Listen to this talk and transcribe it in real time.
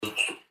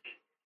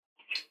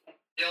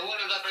what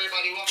is up,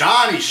 everybody? Welcome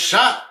Johnny,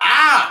 shut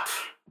up!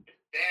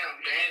 Damn,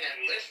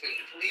 Dan, listen,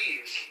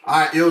 please.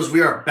 Alright, Yos,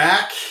 we are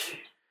back.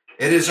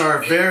 It is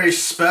our very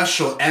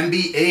special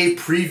NBA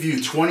preview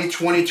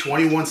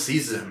 2020-21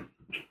 season.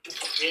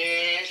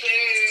 Yes, sir.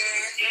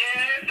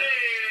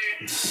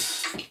 Yes,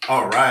 sir.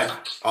 Alright.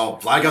 Oh,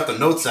 Vlad got the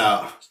notes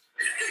out.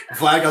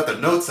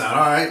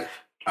 Alright.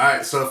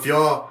 Alright, so if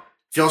y'all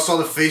saw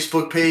the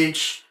Facebook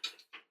page,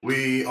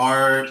 we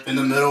are in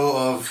the middle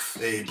of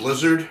a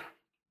blizzard.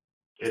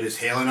 It is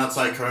hailing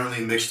outside currently,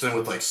 mixed in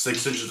with like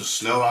 6 inches of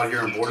snow out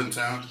here in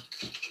Bordentown.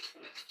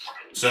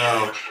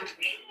 So,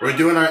 we're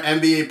doing our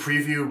NBA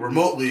preview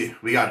remotely.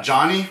 We got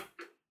Johnny.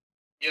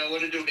 Yo,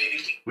 what it do,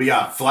 baby? We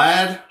got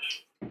Vlad.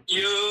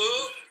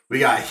 Yo. We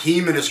got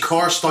Heem in his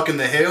car stuck in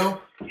the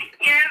hail.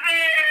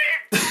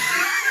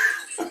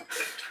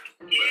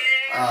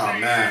 Oh,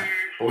 man.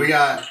 But we're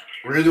going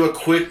to do a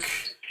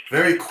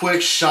very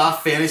quick Shaw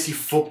Fantasy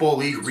Football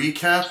League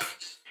recap.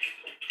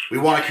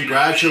 We're going to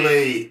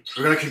congratulate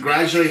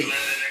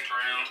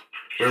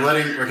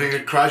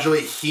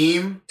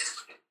Heem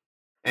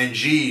and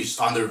G's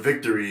on their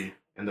victory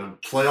in the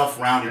playoff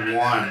round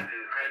 1.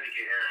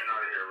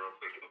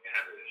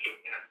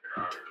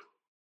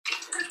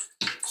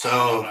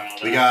 So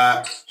we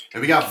got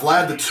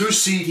Vlad, the 2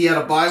 seed. He had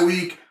a bye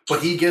week,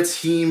 but he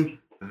gets Heem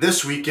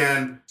this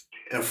weekend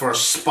for a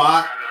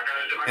spot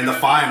in the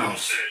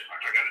finals.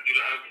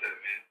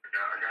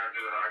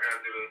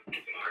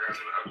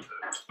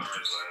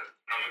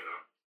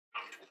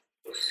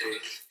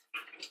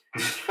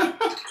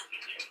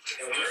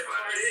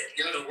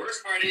 The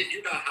worst part is you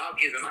got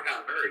Hopkins and I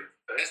got Murray.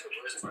 So that's the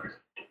worst part.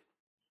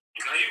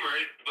 No, you're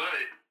right, but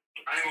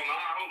I ain't gonna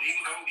lie. I hope he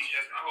shut him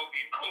down. I hope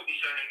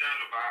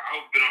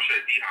we don't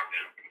shut D-Hop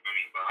down.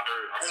 But I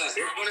heard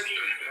There's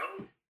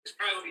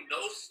probably gonna be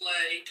no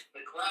Slay.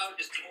 McLeod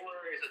just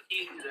tore his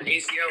Achilles or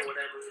ACL,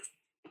 whatever.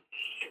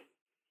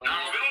 Nah,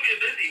 we're gonna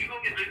get busy.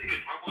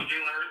 Because my boy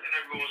Jalen Hurts and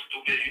everyone's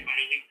stupid. You know what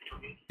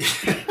I mean?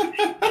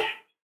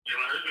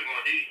 Jalen Hurts been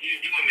going.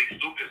 He gonna make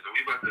stupid. So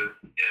we about to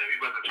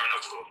turn up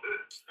a little bit.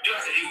 You know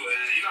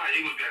how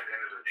he was at the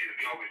end of the season.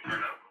 We always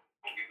turn up.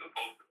 We'll get the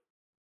poster.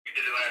 We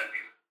did it last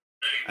season.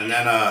 And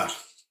then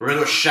we're gonna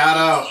do a shout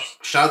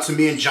out to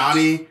me and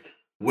Johnny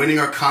winning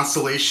our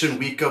consolation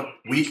week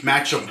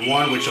matchup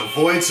 1, which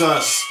avoids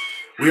us.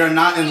 We are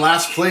not in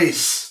last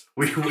place.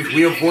 We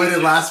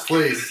avoided last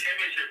place.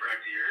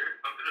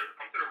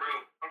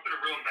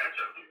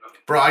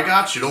 Bro, I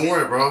got you. Don't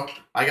worry, bro.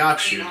 I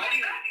got you. How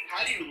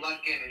do you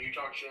luck in and you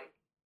talk shit?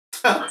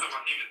 First of all,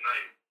 my team is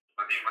nice.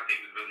 My team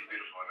is really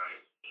beautiful and nice.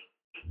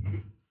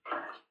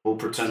 We'll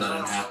pretend that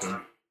didn't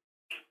happen.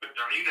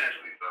 Johnny, you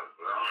naturally suck,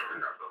 but I don't ever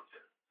got sucked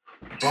yet.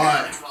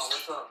 But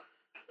What's up?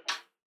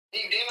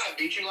 Didn't I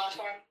beat you last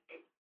time?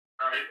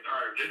 Alright.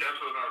 This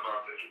episode's not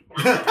about this.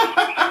 We're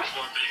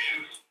basketball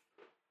previews.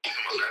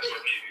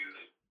 Basketball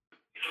previews.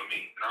 You know what I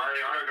mean? And I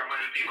already got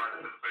my MVP line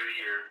for the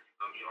year.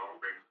 You know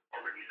what I mean?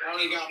 Already set.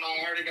 I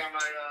already got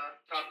my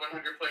top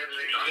 100 players of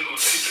the year. Johnny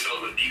gonna take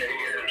Vanilla Depot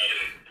or some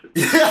shit.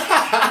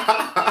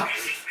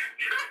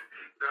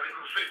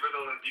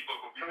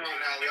 Come on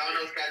now, we all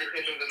know Scottie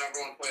Pippen's the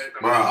number 1 player.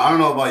 bro, I don't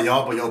know about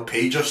y'all, but yo,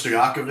 Peja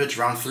Stojakovic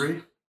round 3.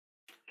 Yo,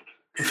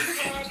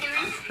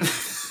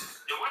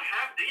 what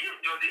happened?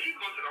 Did he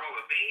go to the Hall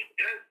of Fame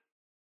yet?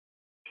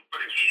 For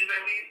the Kings,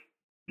 at least?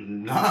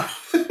 Nah.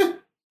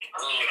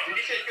 Did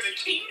he say for the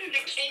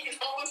Kings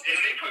Hall of Fame?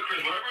 Did they put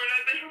Chris Webber in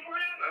that thing before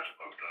him? That's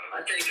fucked up.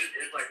 I think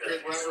it's like Chris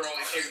Webber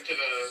only took him to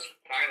the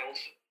finals.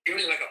 He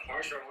was like a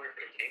partial winner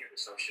for the Kings or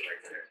some shit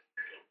like that.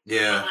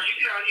 Yeah. You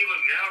see how he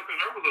looks now? Because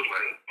Webber looks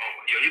like,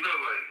 he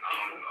looks like, I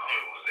don't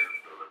want to say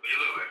this, but he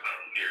looks like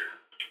something weird.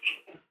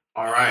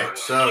 All right,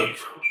 so.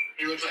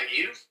 He looks like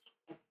you?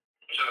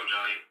 Shut up,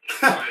 Johnny.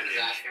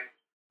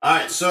 All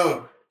right,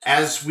 so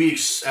as we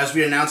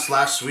announced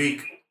last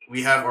week,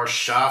 we have our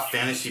Shaw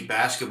Fantasy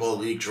Basketball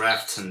League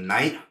draft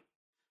tonight.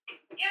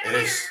 It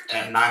is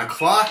at 9:00, and I tried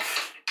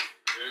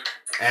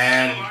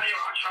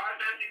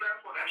fantasy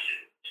basketball. That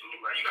shit too.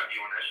 Like, you gotta be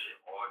on that shit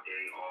all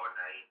day, all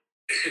night.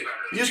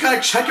 you just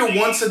gotta check it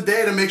once a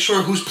day to make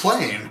sure who's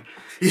playing.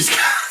 You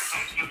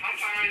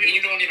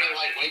don't even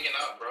like waking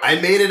up, bro. I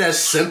made it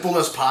as simple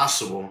as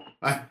possible.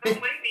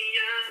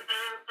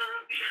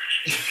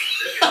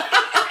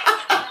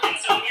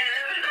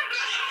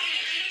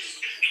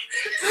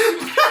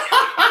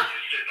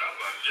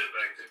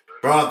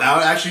 Bro,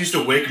 that actually used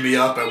to wake me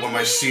up at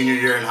my senior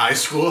year in high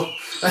school.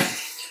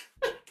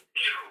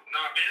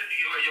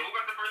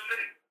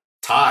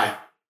 Ty.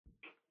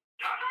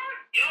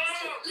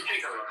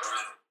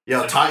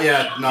 Yo, Ty,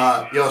 yeah,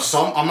 nah, yo,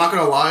 I'm not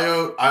gonna lie,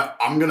 yo,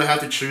 I'm gonna have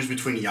to choose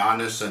between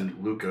Giannis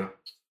and Luka.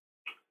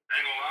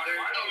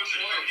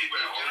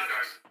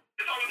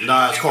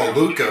 Nah, it's called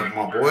Luka,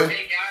 my boy.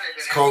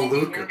 It's called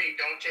Luka.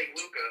 Don't take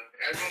Luka.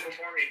 Everyone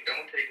before me,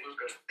 don't take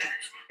Luka.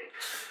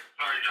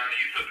 Sorry, Johnny,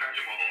 you took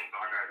Patrick Mahomes, so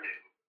I got it.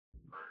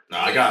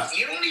 Nah, I got.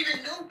 You don't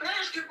even know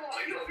basketball.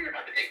 You over here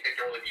about to take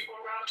Victor Oladipo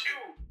around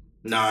too.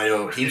 Nah,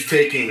 yo, he's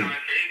taking.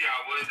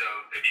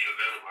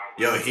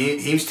 Yo,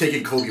 he's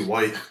taking Kobe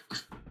White.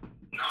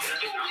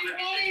 Kobe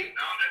White.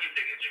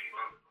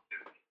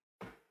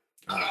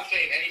 I'm not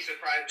saying any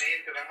surprise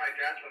names because I might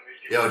draft some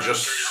this year. Yo,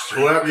 just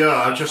whoever. Yo,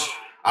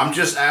 I'm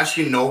just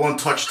asking. No one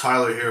touch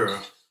Tyler Hero.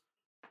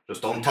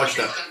 Just don't touch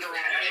that. Thank you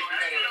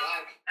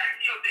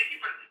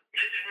for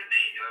mentioning his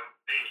name, yo.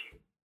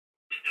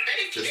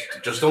 Thank you.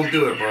 Just don't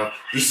do it, bro.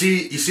 You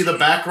see the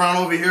background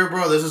over here,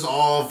 bro? This is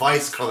all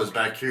Vice colors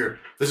back here.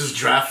 This is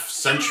Draft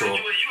Central. You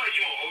on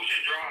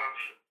Ocean Drive.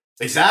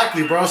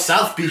 Exactly, bro.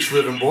 South Beach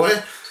living, boy.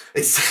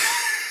 It's. I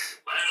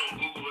on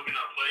Google looking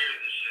up players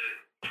and shit.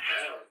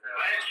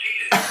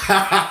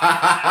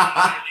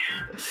 Vlad cheated.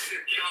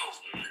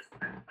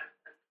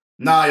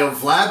 Nah, yo,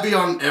 Vlad be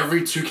on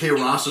every 2K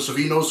roster, so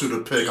he knows who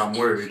to pick. I'm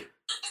worried.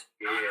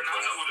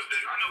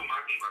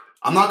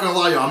 I'm not gonna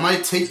lie, yo. I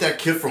might take that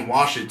kid from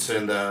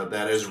Washington,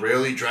 that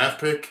Israeli draft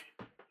pick.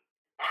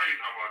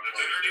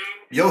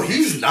 Yo,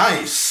 he's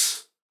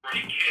nice.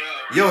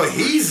 Yo,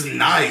 he's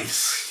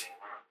nice.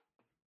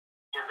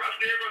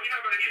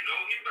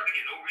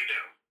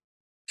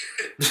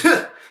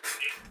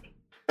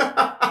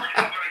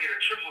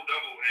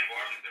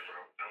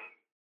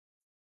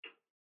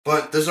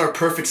 But this is our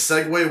perfect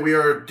segue. We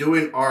are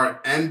doing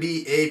our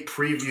NBA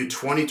preview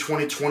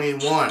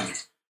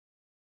 2020-21.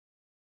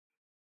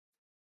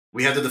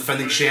 We have the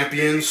defending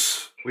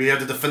champions. We have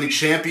the defending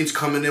champions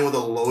coming in with a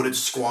loaded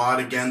squad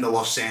again, the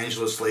Los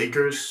Angeles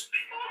Lakers.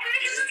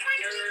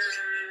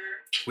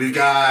 We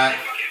got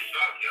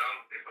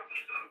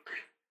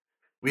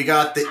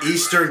the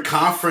Eastern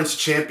Conference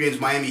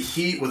champions, Miami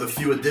Heat, with a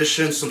few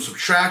additions, some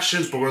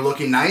subtractions, but we're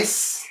looking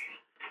nice.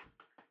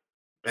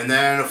 And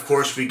then, of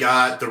course, we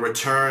got the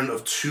return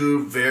of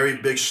two very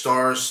big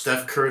stars,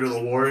 Steph Curry to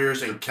the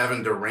Warriors and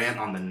Kevin Durant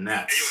on the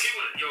Nets. He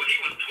was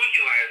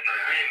tweaking last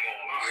night. I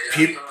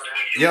ain't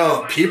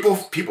gonna lie.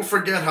 People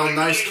forget how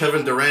nice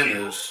Kevin Durant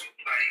is.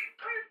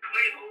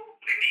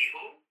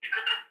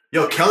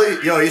 Yo, Kelly,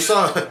 you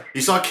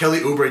saw Kelly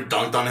Oubre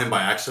dunked on him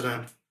by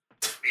accident.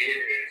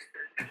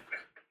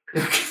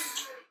 But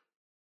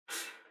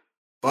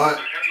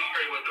Kelly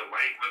Oubre was the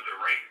right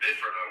fit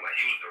for them. Like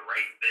he was the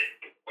right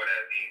fit for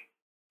that team.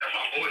 That's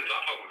my boy. So I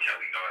fuck with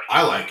Kelly, dog.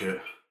 I like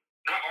it.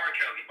 Not R.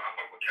 Kelly, but I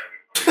fuck with Kelly.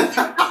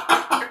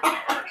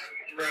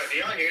 Bro, do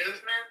y'all hear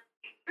this, man?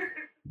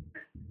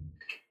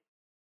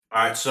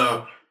 All right,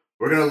 so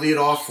we're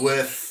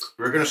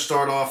gonna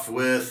start off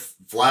with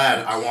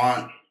Vlad. I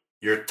want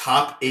your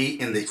top 8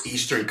 in the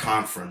Eastern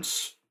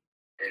Conference.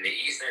 In the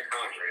Eastern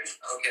Conference.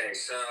 Okay,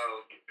 so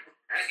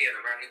actually,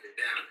 I'm writing it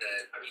down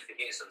because I be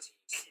forgetting some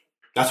teams.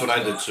 That's what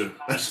I did too.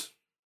 I got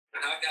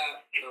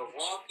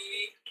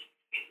Milwaukee,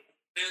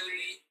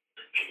 Philly,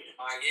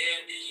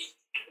 Miami,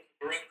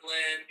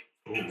 Brooklyn,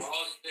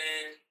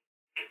 Boston,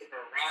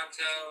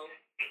 Toronto,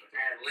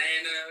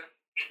 Atlanta,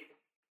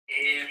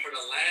 and for the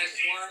last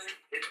one,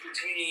 it's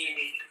between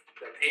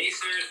the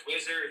Pacers,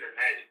 Wizards, and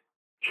Magic.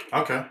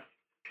 Okay.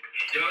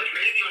 Yo, it's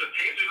crazy. The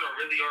Pacers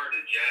really are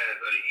the Jazz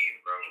of the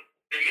East, bro.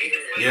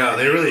 Yeah,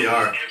 they really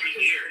are. Every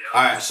year, yo.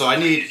 All right, so I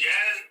need.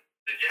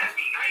 The Jazz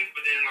be nice,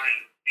 but then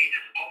like they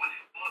just always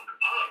fuck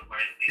up.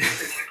 Like they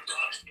just fuck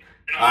up.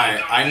 All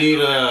right, I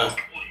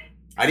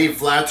need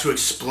Vlad to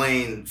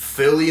explain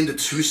Philly in the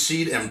 2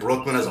 seed and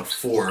Brooklyn as a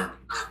 4.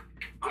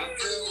 I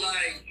feel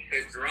like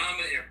the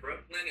drama in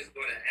Brooklyn is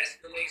going to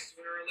escalate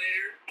sooner or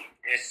later,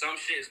 and some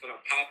shit is going to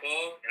pop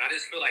off. And I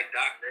just feel like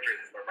Doc Rivers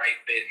is the right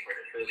fit for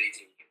the Philly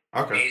team.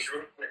 Okay. He's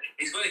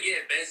going to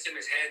get Ben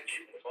Simmons' head and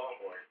shoot the ball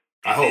more.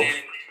 I hope.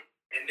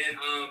 And then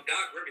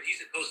Doc Rivers, he's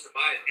supposed to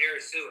buy his era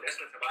too.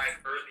 That's when Tobias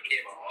first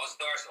became an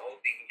all-star, so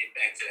hopefully he can get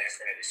back to that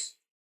status.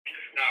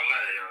 No,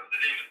 the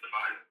name is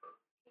Tobias.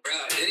 Bro,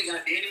 then they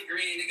got Danny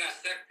Green, they got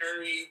Steph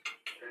Curry.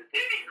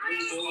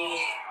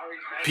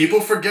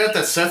 People forget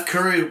that Seth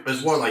Curry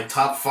is like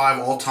top 5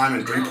 all-time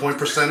in 3-point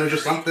percentage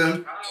or something.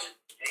 And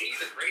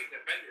he's a great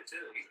defender too.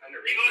 He's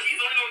underrated.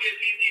 He's only gonna get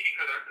TC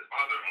because that's his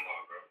father-in-law,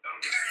 bro.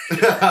 He's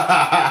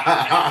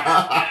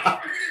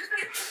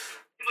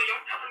like,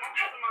 I'm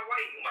telling my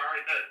wife.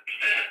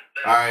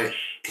 All right,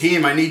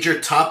 Heem, I need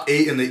your top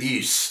 8 in the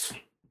East.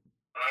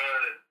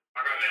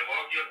 I got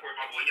Milwaukee, of course,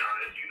 my boy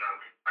Giannis. You know,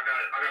 I got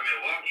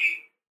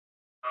Milwaukee.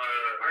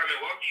 I got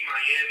Milwaukee,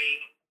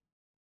 Miami,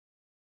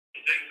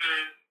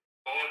 Sixers,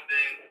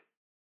 Boston,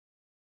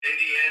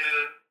 Indiana,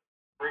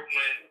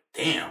 Brooklyn.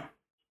 Damn.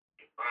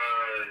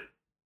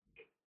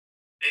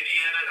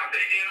 Indiana. I said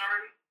Indiana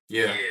already.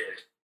 Yeah.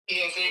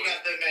 Yeah, so you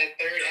got the third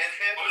and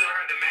fifth? Oh, I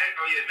got the Magic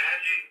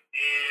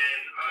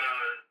and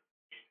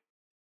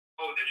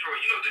Detroit.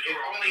 You know Detroit.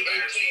 It's only 8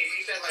 teams.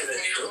 You said like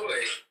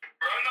Detroit.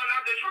 Bro, no,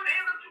 not Detroit. They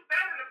didn't look too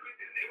bad in the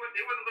preseason. They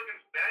wasn't looking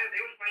too bad.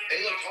 They was playing.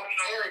 They look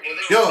horrible.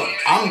 Yo,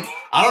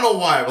 I don't know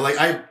why, but like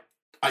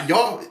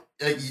y'all,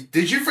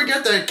 did you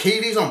forget that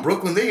KD's on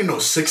Brooklyn? They ain't no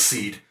 6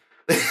 seed.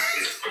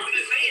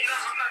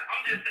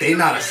 They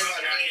not a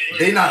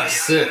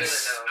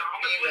 6.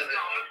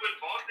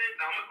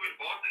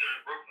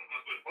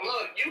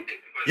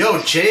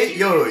 Yo, Jay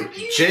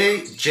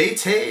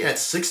Tay at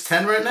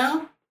 6'10" right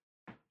now?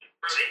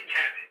 Bro, they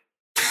capping.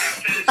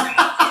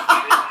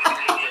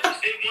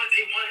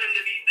 They want him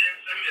to be Ben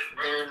Simmons,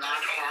 bro. They're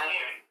not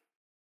capping.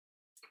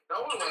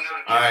 No one was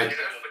not All right.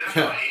 capping.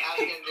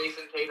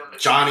 Jason Tatum.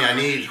 Johnny, I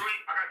need. I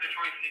got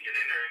Detroit sneaking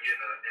in there and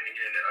getting the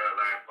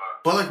last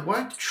spot. But like,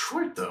 why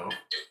Detroit though?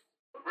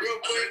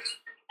 Real quick.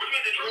 What do you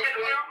mean Detroit made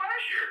the playoff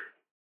last year?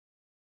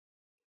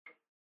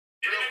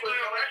 Did they make the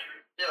playoff last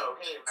year? Yo,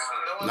 hey,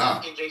 no one's Nah.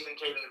 asking Jason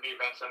Tatum to be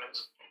Ben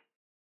Simmons.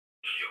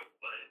 Yo,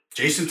 what?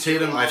 Jason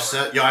Tatum, I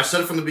said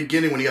it from the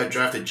beginning when he got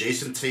drafted.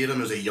 Jason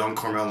Tatum is a young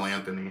Carmelo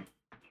Anthony.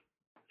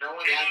 No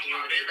one's Tatum's asking you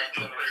my to be favorite Ben Duke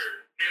Simmons.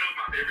 player. Tatum's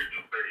my favorite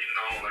Duke player, even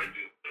though I don't like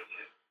Duke.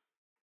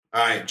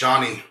 All right,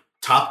 Johnny,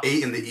 top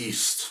 8 in the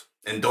East,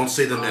 and don't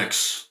say the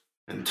Knicks.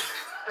 And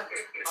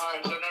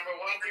Alright, so number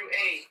 1 through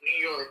 8, New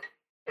York.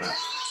 Hey,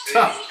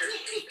 yo,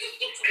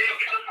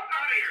 get the fuck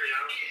out of here,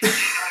 yo.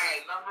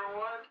 Alright, number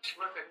 1,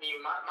 listen,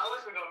 my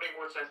list is gonna make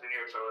more sense than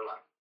yours, so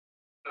relax.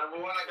 Number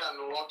 1, I got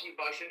Milwaukee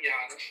Bucks and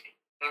Giannis.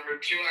 Number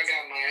 2, I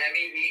got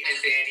Miami Heat and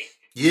Danny.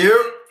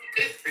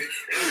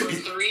 Number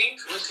 3,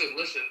 listen.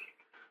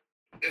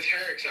 This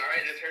hurts,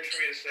 alright? This hurts for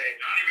me to say.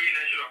 Johnny reading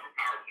that shit off a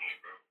PowerPoint,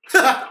 bro.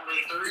 Number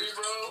 3,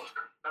 bro.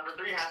 Number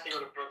 3 has to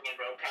go to Brooklyn,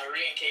 bro.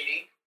 Kyrie and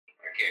KD.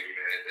 I can't be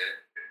mad at that.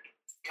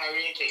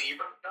 Kyrie and KD,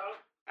 bro.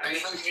 I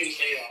just want me to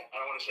say that. I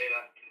don't want to say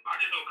that. I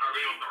just know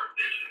Kyrie don't start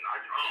dishing. I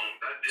don't.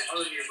 That's this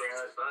shit. bro.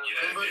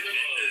 Yeah, that's this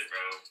shit,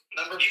 bro.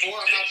 Number 4,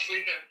 I'm not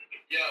sleeping.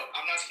 Yo,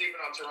 I'm not sleeping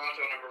on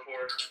Toronto, number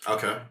 4.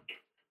 okay.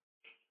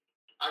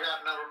 I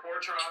got number 4,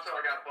 Toronto.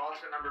 I got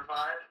Boston, number 5.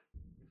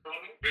 You feel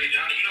me? Wait,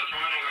 Johnny, you know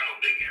Toronto got no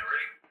big man,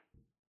 right?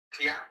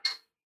 Yeah.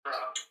 Bro.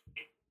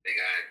 They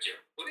got Joe.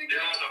 What they They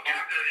got? lost the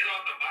Boston. They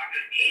lost the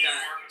Boston.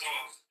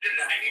 This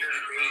is bigger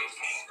than the Bills.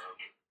 Come on, bro.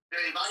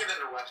 Yeah, if I get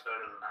into West,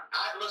 better than that.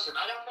 Listen,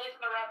 I got faith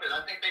in the Raptors.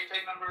 I think they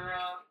take number 4.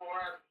 I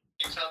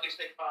think Celtics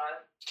take 5.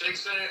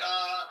 6.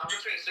 I'm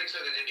between 6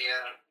 and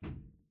Indiana.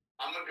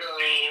 I'm gonna go.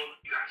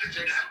 You got 6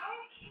 6.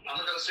 I'm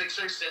gonna go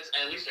 6-6-6.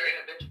 At least they're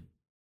in it, bitch.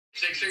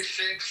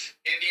 6-6-6.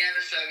 Indiana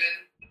 7.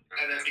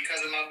 And then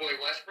because of my boy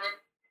Westbrook,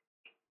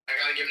 I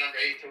gotta give number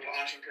 8 to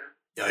Washington.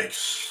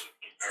 Yikes.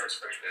 I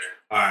respect that.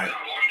 All right. Nah,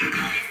 Washington's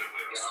not in the Yo,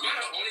 playoffs. am I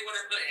the only one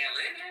that put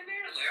Atlanta in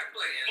there? Like, I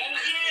put Oh, Atlanta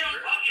in yeah,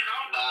 there. fuck it,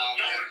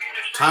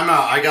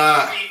 Timeout.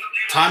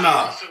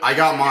 I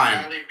got mine.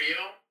 Bradley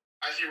Beal.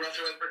 I see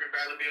Russell Westbrook and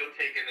Bradley Beal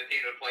taking the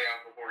team to the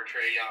playoff before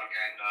Trae Young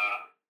and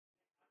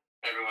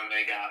everyone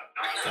they got.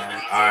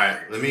 All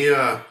right. Let me.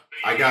 I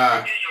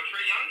got. Yo,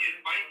 Trae Young is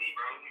spicy,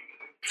 bro.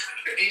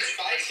 He's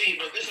spicy,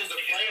 but this is the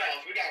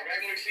playoffs. We got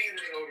regular season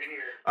over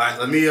here. All right.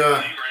 Let me. You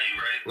right.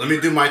 Let me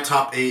do my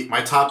top 8.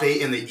 My top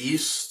 8 in the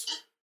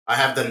East. I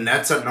have the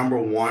Nets at number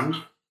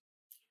 1.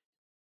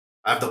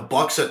 I have the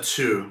Bucks at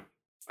 2.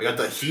 I got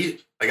the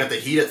Heat.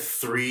 At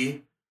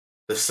 3.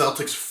 The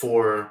Celtics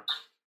 4.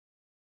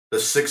 The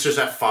Sixers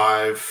at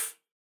 5.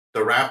 The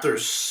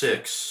Raptors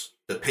 6.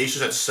 The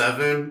Pacers at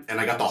 7. And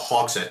I got the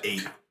Hawks at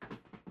 8.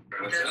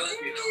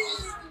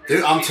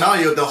 Dude, I'm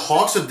telling you, the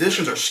Hawks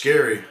additions are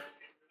scary.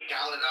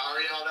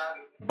 Gallinari, all that.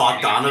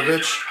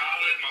 Bogdanovich. John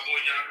Collins, my boy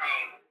John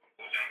Collins.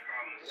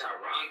 Yeah,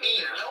 Rondo.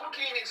 Hey, no one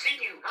can even see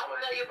you. How was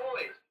that your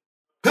boy?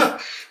 Bro,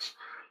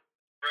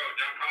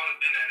 John Collins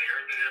been that nigga.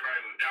 Everybody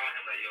was doubting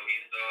him like, yo,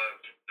 he's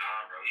nah,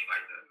 bro, he's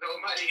like that.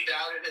 Nobody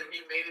doubted him.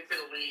 He made it to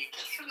the league.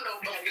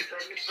 Nobody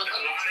said It's a lot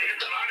of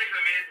niggas that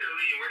made it to the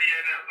league. Where do you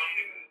at now? Some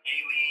niggas G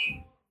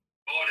League,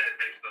 all that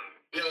type stuff.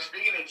 Yo,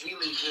 speaking of G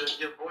League,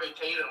 your boy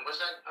Tatum, what's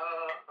that?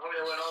 Homie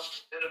that went off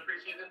in the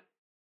preseason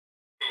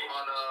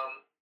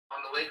on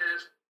the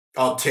Lakers.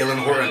 Oh, Taylor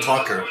Horton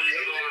Tucker.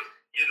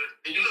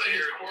 Did you see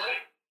his quote?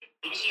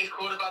 Did you see his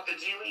quote about the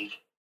G League?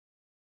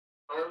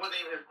 Or it wasn't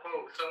even his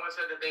quote. Someone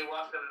said that they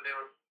watched him and they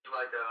were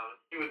like,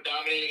 he was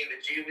dominating in the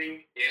G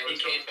League. Yeah, He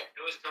came back.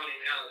 it was Tony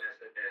Allen that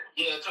said that.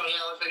 Yeah, Tony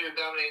Allen said he was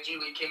dominating G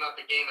League. Came out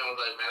the game and was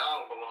like, man, I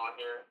don't belong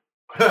here.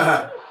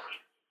 That's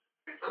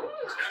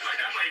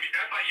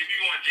like if you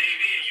on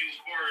JV and you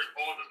score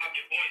all the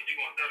fucking points, you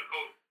gonna tell the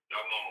coach,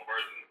 y'all normal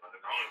person.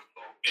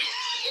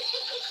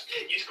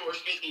 You scored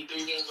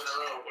 53 games in a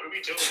row. What are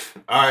we doing?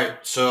 All right,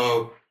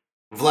 so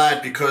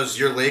Vlad, because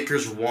your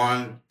Lakers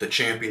won the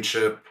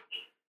championship,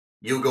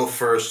 you go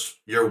first.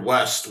 Your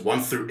West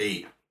 1 through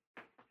 8.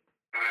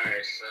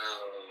 Alright, so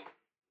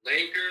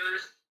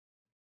Lakers,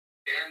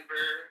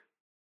 Denver,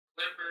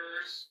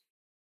 Clippers,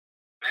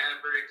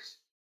 Mavericks,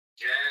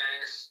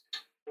 Jazz,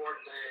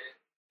 Portland,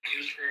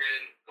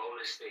 Houston,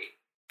 Golden State.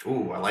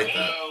 Ooh, I like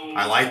that.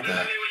 I like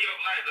that. I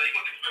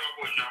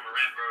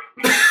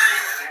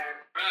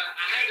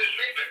had to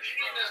make it.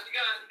 You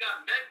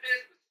got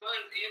Memphis, the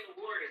Suns, and the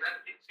Warriors. I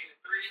think the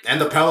 3. And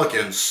the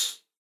Pelicans.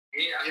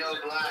 Yeah. Yo,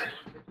 Vlad.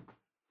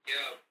 Yo.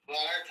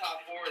 Well, our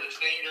top 4 are the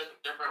same, just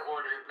in different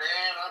order.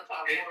 Man, our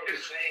top 4 are the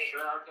same.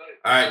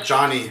 All right,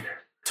 Johnny,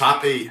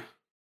 top 8.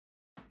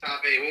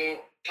 Top 8.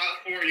 Well,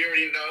 top 4 you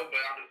already know, but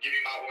I'm just giving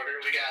you my order.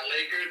 We got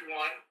Lakers 1.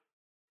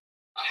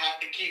 I have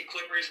to keep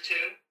Clippers 2.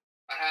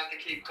 I have to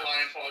keep Kawhi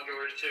and Paul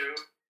George 2.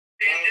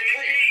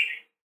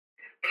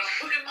 But I'm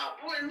putting my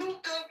boy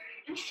Luka.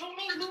 You feel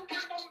me?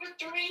 Luka's number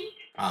 3.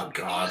 Oh,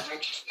 God.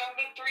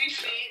 Number 3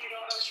 seed, you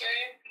know what I'm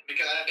saying?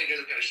 Because I think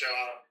it's going to show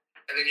up.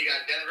 And then you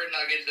got Denver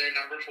Nuggets there,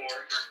 number 4.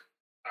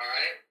 All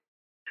right?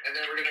 And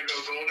then we're going to go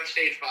Golden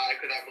State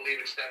 5 because I believe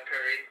in Steph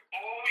Curry.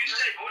 Oh, you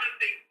said Golden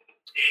State.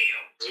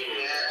 Damn.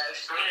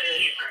 Yes, sir.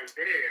 Right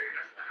there.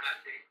 That's a hot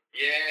take.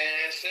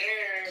 Yes,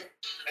 sir.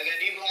 And then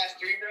these last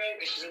three, bro,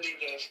 it's really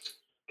just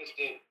it's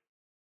a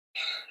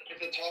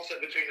toss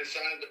up between the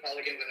Suns, the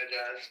Pelicans, and the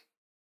Jazz.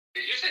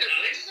 Did you say the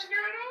Blazers in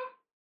there at all?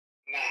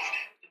 Bro,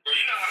 Nah.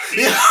 you know how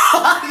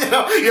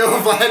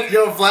it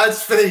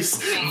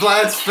is.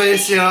 Vlad's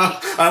face, yo.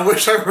 I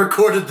wish I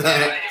recorded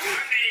that. Like, if I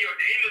say your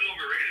Dame is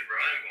overrated, bro, I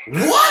ain't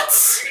gonna. What?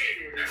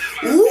 That's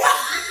just my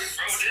What?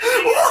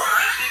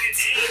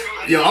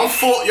 Bro, Yo, I'm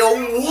full. Yo,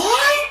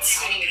 what?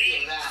 I ain't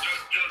getting that.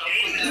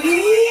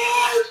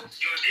 What?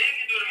 Yo, Dame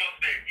can do the most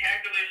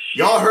spectacular shit.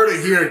 Y'all heard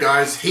it here,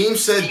 guys. Heem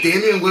said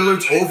Damian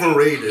Lillard's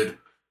overrated.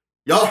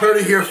 Y'all heard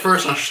it here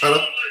first. Now shut up.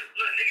 Look,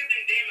 niggas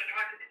think Dame is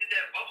hot 'cause he did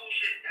that bubble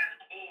shit. That's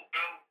cool,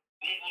 bro.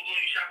 Boom, boom, boom,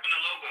 you shot from the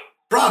logo.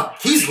 Bruh,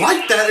 he's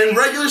like that in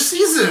regular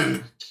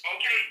season.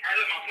 Okay, I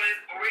look, my plan.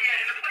 Where you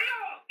at in the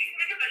playoffs? These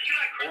niggas are you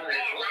like Chris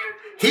Paul, bro.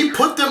 He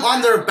put them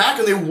on their back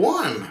and they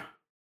won.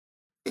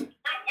 Bro,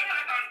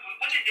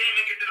 when did Dame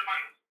make it to the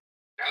finals?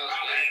 That was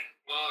like,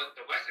 well,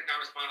 the Western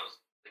Conference Finals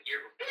the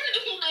year before. Where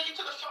did he make it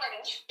to the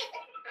finals?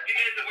 He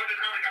made it to Western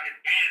Conference, got his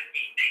ass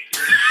beat. They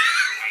screwed him.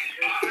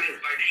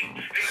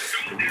 They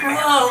screwed him.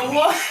 Bro,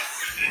 what?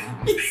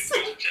 They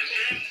screwed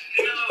him.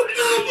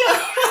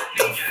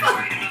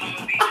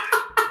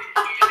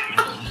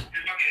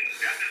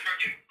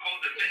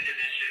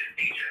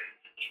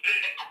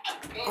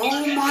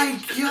 Oh my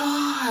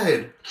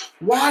god.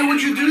 Why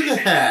would you do that?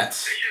 They should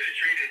have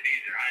traded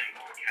DJ. I ain't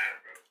gonna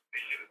cap, bro. They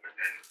should have put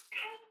that.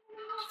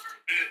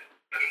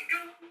 Let him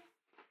go.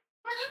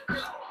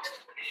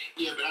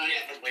 Yeah, but I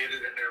have the Blazers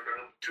in there, bro.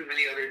 Too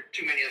many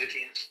other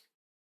teams.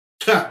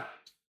 Alright.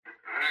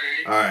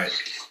 Alright.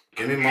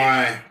 Give me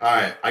my.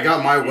 Alright. I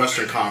got my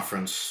Western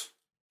Conference.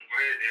 Go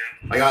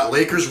ahead, Dan. I got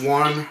Lakers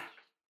 1,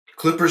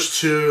 Clippers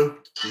 2,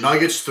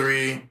 Nuggets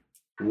 3,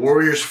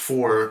 Warriors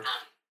 4,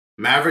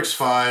 Mavericks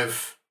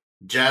 5,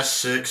 Jazz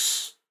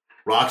 6,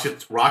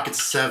 Rockets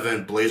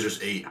 7, Blazers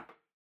 8. I know I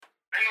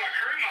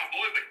heard my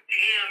boy, but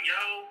damn, yo.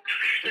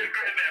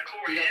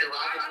 You got the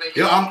Rockets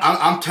making Yo, it?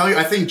 I'm telling you,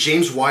 I think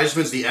James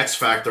Wiseman's the X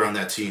factor on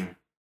that team.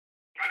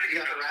 I think You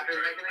got the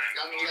Raptors making it?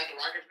 I mean, you got the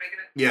Rockets making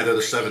it? Yeah, they're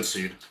the 7th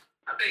seed.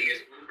 I think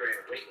it's Uber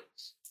and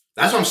Wiggins.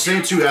 That's what I'm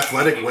saying too.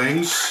 Athletic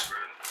wings.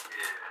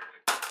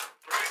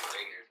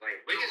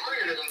 Like, Wiggins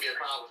Wiggins are going to be a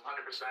problem,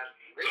 100%.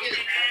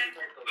 Wiggins has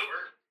like the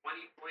worst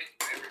 20 points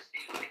I've ever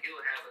seen. Like, he'll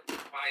have a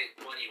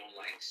 5-20 on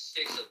like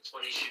 6 of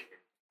 20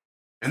 shooting.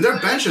 And their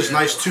bench is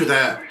nice too.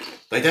 That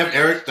like they have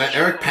Eric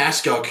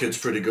Pascal kid's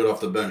pretty good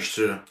off the bench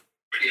too. To go back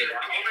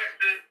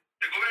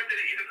to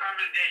the Eastern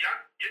Conference, Dan, y'all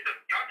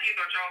teams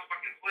are y'all's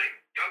fucking slick.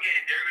 Y'all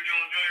getting Derrick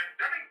Jones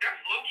Jr.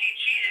 That's low key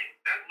cheating.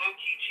 That's low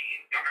key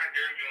cheating. Y'all got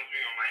Derrick Jones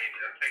Jr. on Miami.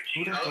 That's like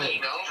cheating. Oh,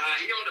 you know?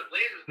 He on the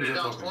Blazers. Who's Man. that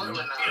He's on fucking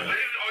Portland know? now.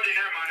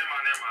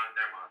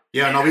 Never mind.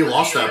 Yeah, no, we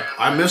lost that.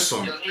 I miss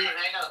him. Yo, he didn't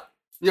hang up.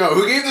 Yo,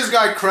 who gave this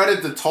guy credit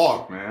to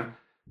talk, man?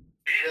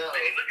 Dan, look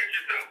at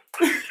yourself.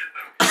 Look at yourself.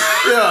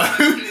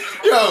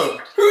 Yo,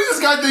 who does this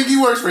guy think he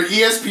works for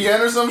ESPN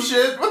or some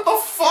shit? What the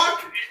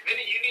fuck?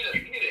 Vinny, you need a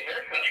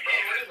haircut, bro.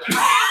 What is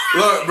that?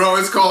 Look, bro,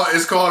 it's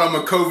called I'm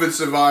a COVID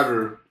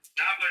survivor.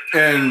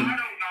 And- I don't know.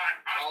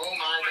 Oh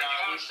my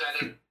god, he said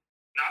it.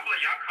 Nah, I feel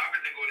like y'all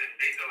confident in Golden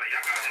State, though. Like,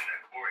 y'all got him at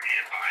 4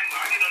 and 5. I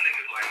get them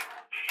niggas like. I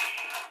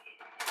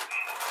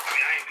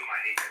mean, I ain't do my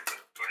 8 yet, but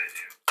go ahead,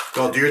 Dan.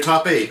 Go do your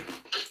top 8. Oh,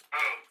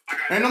 I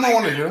got. Ain't no one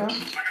want to hear that. I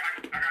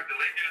got the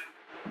Lakers,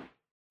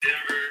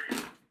 Denver,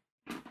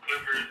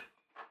 Clippers.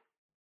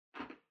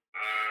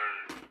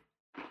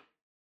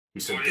 He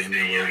said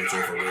Damian Lillard's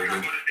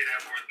overrated.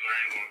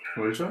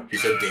 What did you say? He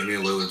said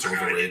Damian Lillard's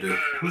overrated.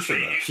 Who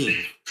said that? He. I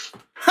got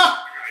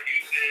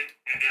Houston,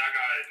 and then I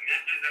got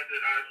Memphis at the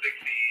 6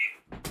 seed.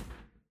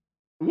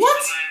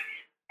 What?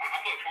 I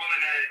put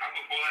Portland at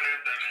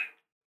 7,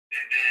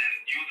 and then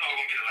Utah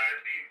gonna be the last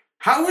seed.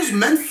 How is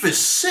Memphis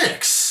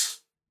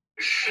 6?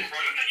 Bro, you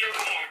think you're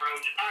come on, bro?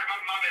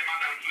 Alright, my bad,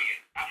 I'm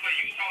tweaking. I put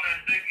Utah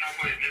at 6, and I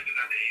put Memphis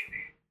at the 8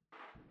 seed.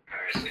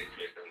 Alright, 6.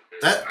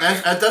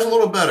 That's a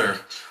little better.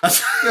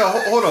 That's Yo,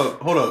 hold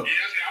up. Yeah, okay,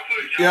 I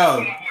put Yo. Ja, I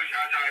put my boy Ja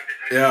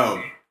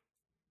at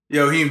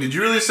Yo, Heem, did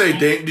you really say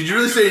Dame? Did you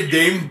really say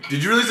Dame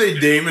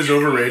is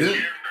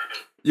overrated?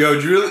 Yo,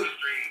 did you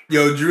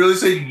really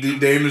say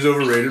Dame is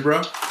overrated,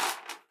 bro?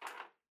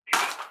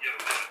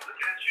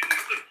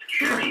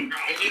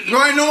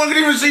 Right, no one can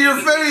even see your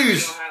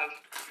face.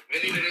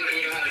 Vinny didn't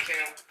even know how to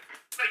count.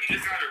 You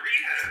just got to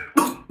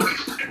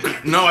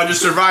rehab. No, I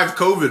just survived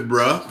COVID,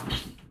 bro. Yo, I'm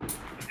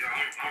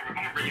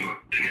gonna bring you a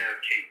big ass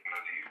cake when I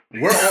see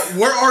you.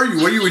 Where are you?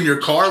 What are you in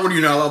your car? What are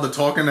you not allowed to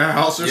talk in the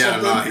house or yeah,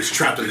 something? nah, he's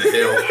trapped in the hill.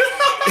 You don't know what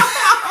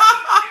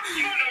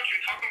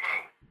you're talking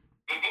about.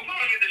 Go put on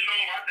your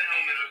Deshaun Watson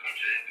helmet or some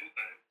shit and do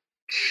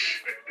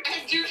something.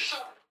 And do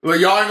something. Well,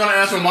 y'all ain't gonna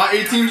ask what my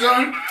 8 teams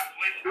are?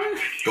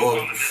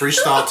 Go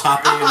freestyle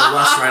top 8 in the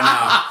West right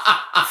now.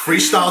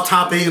 Freestyle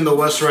top 8 in the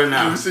West right Let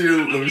now. me see. John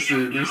Wall and Harden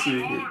can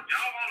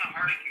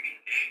be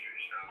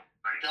dangerous, though.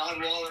 Like, John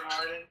Wall and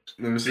Harden.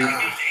 Let me see. they can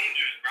be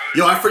dangerous, bro.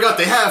 Yo, I forgot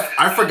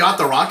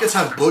the Rockets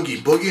have Boogie.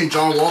 Boogie and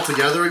John Wall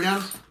together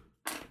again?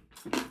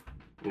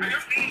 I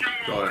just seen John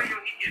Go Wall. ahead. He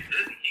gets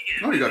this. He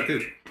gets. Oh, you got a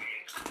kid.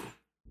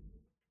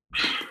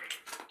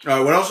 All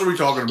right, what else are we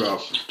talking about?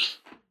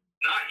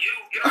 Not you.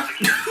 Get off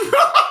the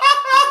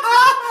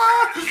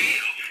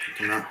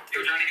camera. No. Yo,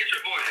 Johnny, get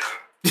your boy,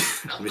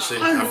 yo. Let me see.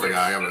 I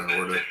forgot. I got an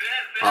order.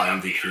 Oh,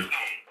 MVP.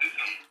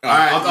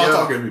 Alright, Alright, I'll yo.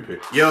 talk MVP.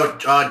 Yo,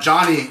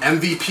 Johnny,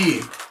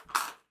 MVP.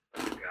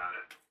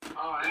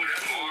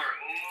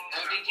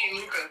 MVP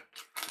Luka.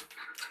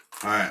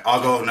 Alright,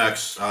 I'll go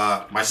next.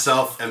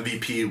 Myself,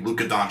 MVP,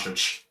 Luka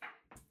Doncic.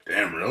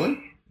 Damn,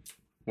 really?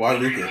 Why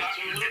Luka?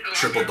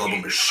 Triple-double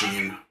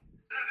machine.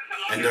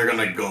 And they're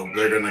gonna go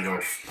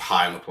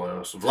high in the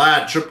playoffs.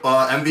 Vlad,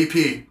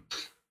 MVP.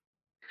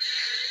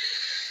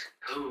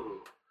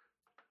 Ooh.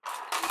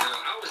 No,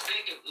 I was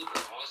thinking Luka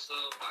also.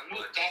 I'm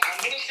gonna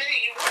say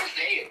you want to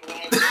say it.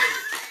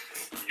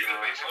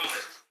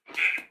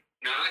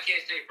 No, I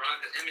can't say Bron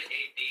because him and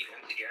AD,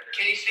 them together.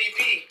 KCP,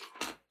 baby.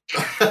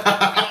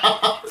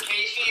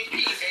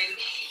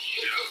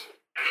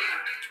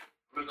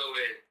 I'm gonna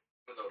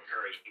go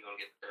Curry. He's gonna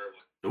get the third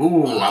one.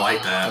 Ooh, I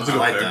like that. That's a I good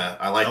like pick.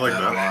 that. I like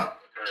that a lot.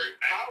 Curry.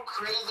 How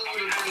crazy would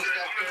it be if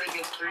Steph Curry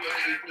gets 3 MVP? I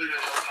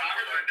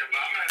respect it, but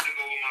I'm gonna have to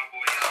go with my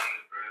boy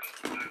Giannis, bro.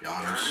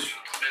 Giannis.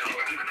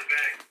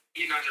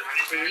 He's not your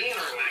running back. Three in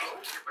a row?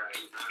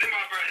 Him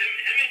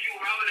and Drew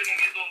Holiday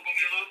gonna be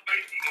a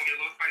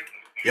little spicy.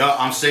 Yo,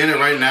 I'm saying it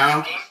right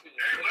now.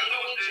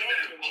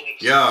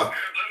 Yo, Eric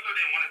Bledsoe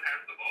didn't want to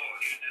pass the ball.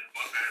 He was just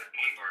bust-ass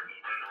point guard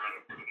just running around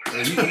the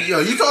court. Yo,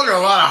 you talking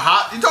a lot of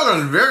hot. You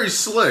talking very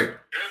slick.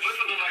 Eric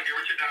Bledsoe looked like a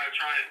Richard Dye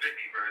trying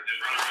 50, bro.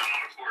 Just running around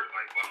on the court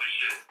like busting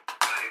shit.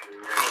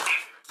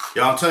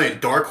 yo, I'm telling you,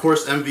 dark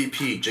horse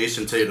MVP,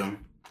 Jason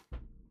Tatum.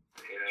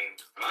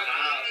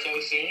 So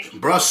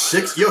soon?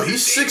 Bruh,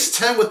 he's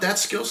 6'10" with that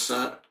skill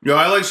set. Yo,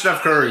 I like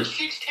Steph Curry.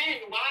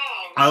 6'10", wow.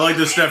 I like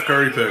the Steph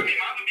Curry I pick. mean, mine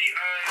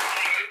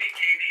would be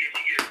KD if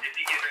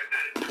he gets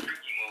at the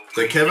tricky mode.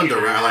 The Kevin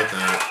Durant, I like that.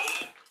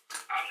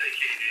 I'll take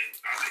KD.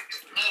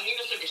 Man, he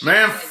just took a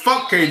Man, shot.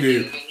 fuck KD.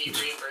 And then he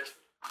reimbursed.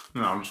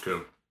 No, I'm just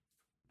kidding. If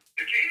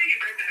KD get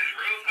back to his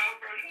real self,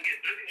 bro, he can get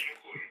this in the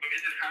court. But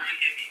it's just Kyrie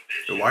can't be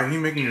this. So why are you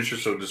making your shit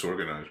so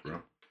disorganized,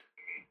 bro?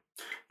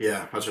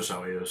 Yeah, that's just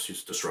how he is.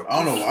 He's disruptive.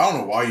 I don't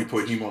know why you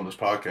put him on this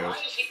podcast. Why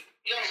is he?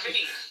 Yo,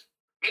 Vinny,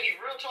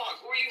 real talk.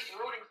 Who are you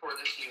rooting for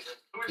this season?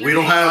 We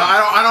don't have.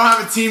 I don't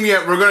have a team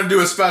yet. We're gonna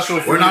do a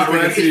special. We're not free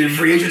ready. agency.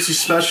 Free agency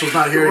special's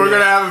not here We're yet.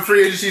 gonna have a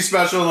free agency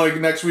special like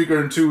next week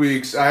or in 2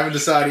 weeks. I haven't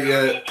decided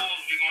yet. Bulls be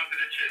going to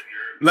the chip,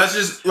 you're.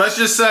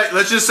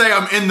 Let's just say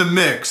I'm in the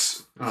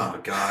mix. Oh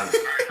God,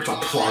 it's a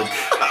plug.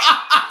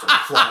 It's a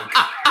plug.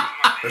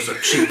 There's a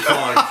cheap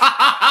plug.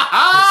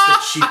 It's the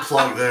cheap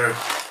plug there. I love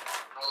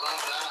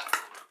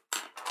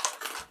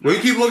that. Will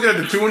you keep looking at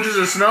the 2 inches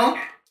of snow?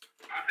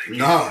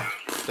 No,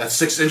 that's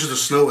 6 inches of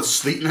snow with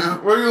sleet now.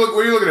 Where are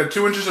you looking at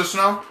 2 inches of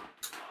snow?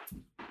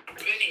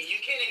 Vinny, you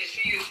can't even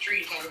see your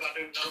street talking about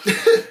doing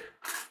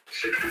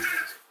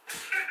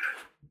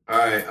no. All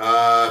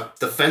right,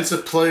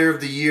 defensive player of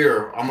the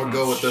year. I'm gonna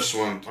go with this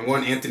one. I'm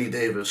going Anthony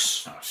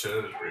Davis. Oh shit,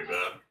 that is pretty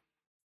bad.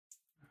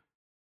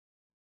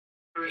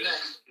 Who's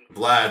next?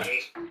 Vlad, Man,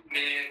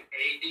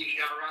 AD, he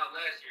got robbed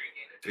last year.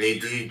 He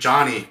getting it. AD,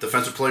 Johnny,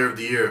 defensive player of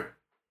the year.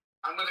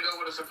 I'm gonna go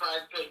with a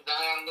surprise pick,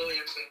 Zion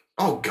Williamson.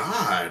 Oh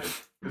God.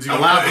 Is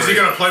Elaborate.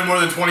 gonna play more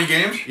than 20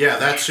 games? Yeah,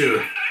 that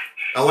too.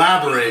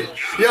 Elaborate.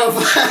 Yo,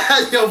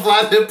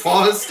 Vlad hit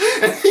pause.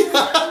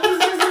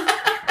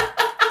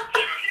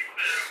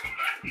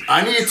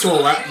 I need to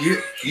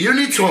you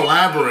need to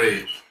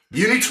elaborate.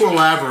 You need to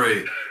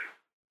elaborate.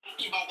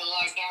 He about to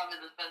lock down the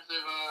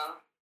defensive,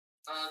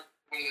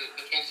 what is it,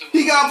 defensive...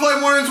 He gotta play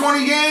more than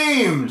 20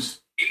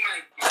 games. He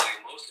might be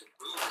like most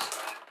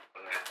improved.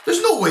 But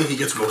There's no way he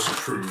gets most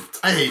improved.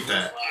 I hate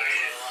that.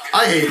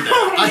 I hate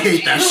that. I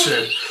hate that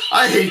shit.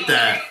 I hate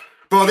that.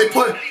 Bro, they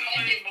put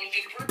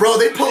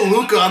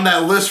Luka on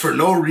that list for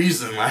no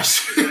reason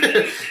last year. Rookie of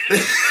the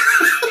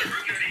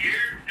year,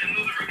 and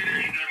lose the rookie of the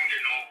year, he's never gonna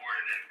get no award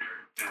in that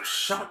year.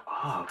 Shut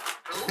up.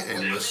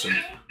 And listen.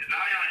 Zion,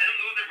 him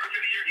losing rookie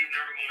of the year, he's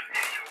never gonna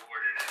get any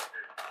award in that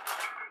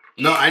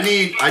year. No,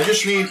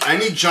 I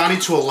need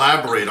Johnny to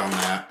elaborate on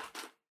that.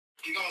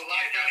 You gonna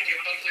lock down the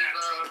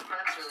defensive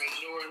pressure in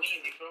New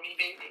Orleans, you feel me,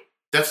 baby?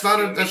 That's not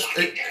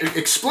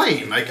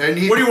explain. Like I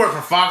need. What do you work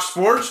for, Fox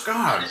Sports?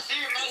 God. This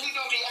year, man, he's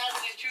gonna be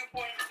averaging 2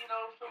 points, you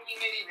know, feel me,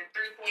 maybe even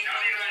 3 points.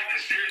 Johnny not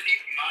even serious. He's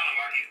smiling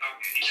while he's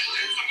talking. He's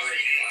just somebody.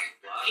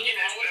 You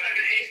know, I wish I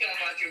could say something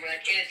about you, but I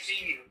can't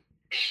see you.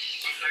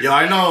 Yo,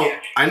 I know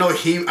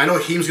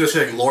Heem's gonna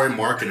say like Laurie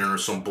Marketing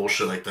or some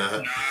bullshit like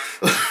that. It's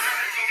gonna be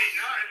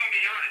Giannis.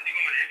 He's gonna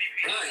win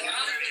No, MVP.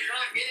 Giannis is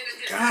not getting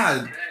his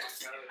God.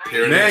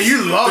 Here it Man, is.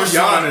 you love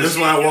Giannis. This is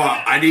what I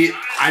want. I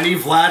need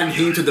Vlad and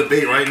Heem to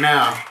debate right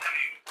now.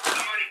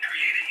 Somebody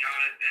created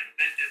Giannis and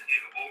sent this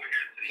nigga over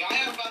here to the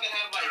Zion about to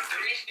have like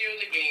 3 steals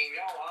a game,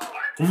 y'all.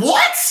 Wow.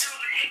 What?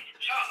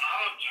 Shut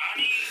up,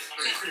 Johnny. He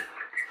said 3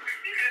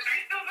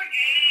 steals a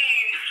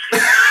game.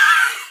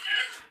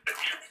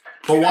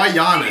 But why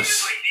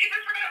Giannis? Like,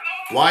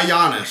 Why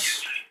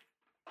Giannis?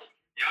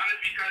 Giannis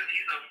because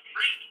he's a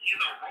freak.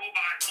 He's a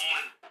robot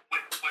on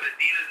with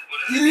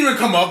Adidas. You didn't even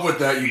come up with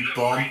that, you He's a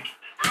bum. freak.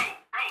 Bro,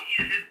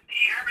 he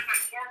averaged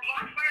like 4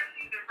 blocks last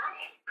season, bro.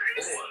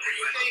 Crazy. Are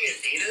you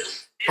saying Adidas?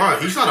 Bro,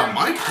 he's not a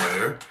mic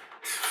player.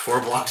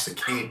 4 blocks a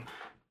game.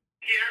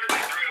 He averaged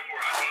like 3 or 4.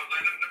 I don't know.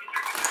 Let me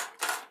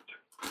check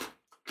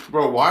this.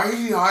 Bro, why is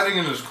he hiding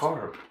in his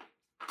car?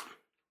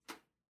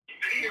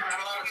 You're not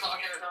allowed to talk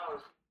in his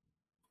house.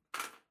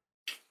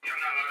 Yeah, I'm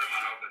not allowed in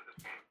my house at this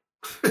point.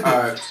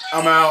 Alright,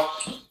 I'm out.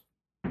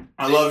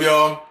 I love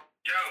y'all.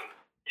 Yo,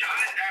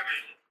 Giannis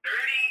averaged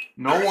 30.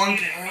 No one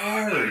 13, and 5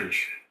 last cares.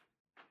 season.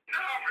 You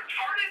know how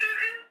retarded that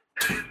is?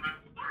 That is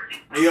retarded.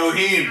 Hey, yo,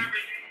 He Heem.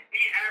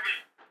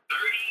 averaged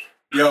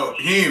 30. Yo,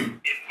 Heem.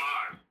 And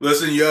 5.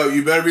 Listen, yo,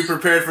 you better be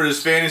prepared for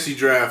this fantasy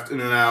draft in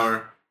an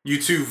hour.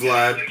 You too,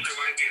 Vlad.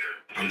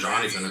 And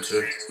Johnny's in it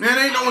too. Man,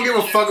 ain't no one give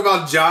a fuck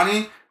about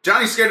Johnny.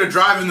 Johnny's scared to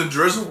drive in the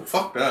drizzle.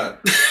 Fuck that.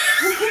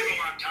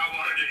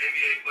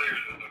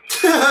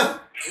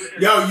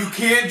 Yo, you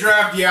can't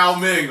draft Yao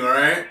Ming,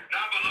 alright?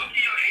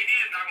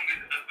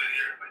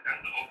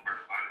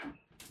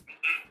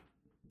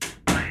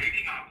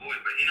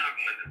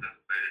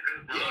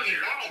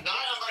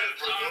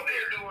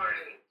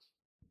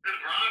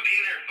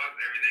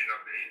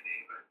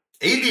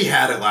 AD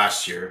had it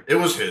last year. It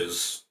was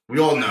his. We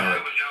all know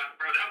it.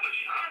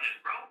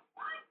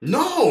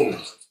 No.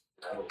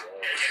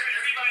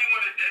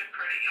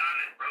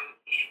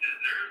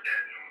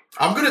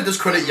 I'm gonna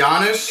discredit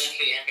Giannis.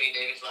 Anthony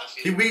Davis last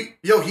He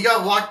season. he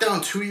got locked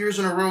down 2 years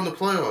in a row in the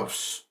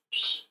playoffs.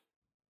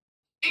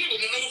 He didn't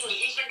even make it to the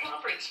Eastern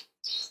Conference.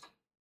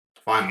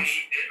 Finals.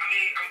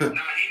 He made it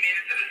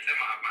to the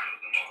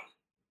semifinals and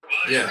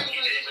lost. Yeah. He made it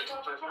to the Eastern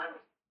Conference Finals.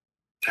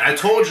 I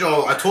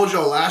told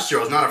y'all last year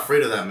I was not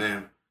afraid of that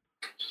man.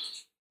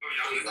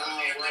 Whatever.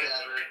 Nobody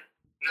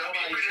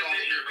Nobody saw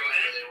this it. year, bro.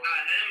 And it's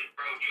not him,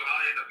 bro. Drew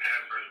Holiday's a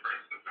pass first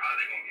person. How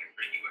they gonna get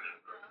freaky with him,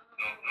 bro?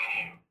 No.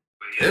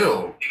 But yeah,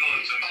 Ew. he gonna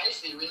He's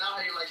spicy. We know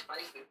how you like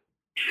spicy.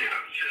 yeah,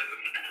 shit.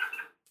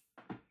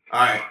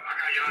 Alright. I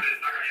got Giannis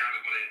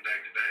winning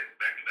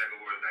back-to-back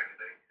awards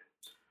back-to-back.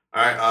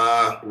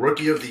 Alright,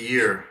 rookie of the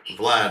year,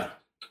 Vlad.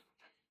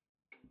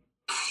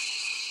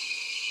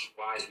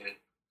 Wiseman.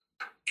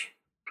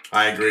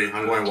 I agree.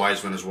 I'm going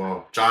Wiseman as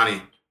well.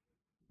 Johnny.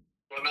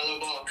 LaMelo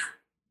Ball.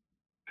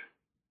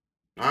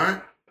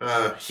 Alright.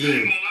 I ain't Heem.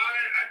 gonna lie,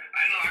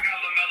 I know I got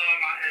LaMelo in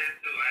my head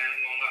too. I ain't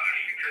gonna lie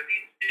because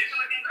he's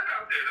looking good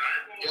out there. I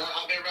ain't Yo, gonna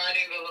lie. I've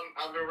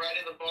been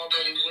riding the ball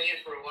buddy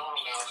wave for a while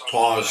now. So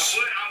Pause. I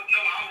would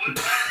not.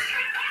 I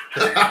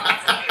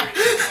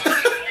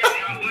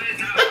would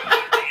not.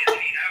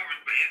 Anthony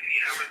Edwards, but Anthony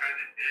Edwards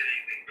hasn't did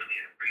anything really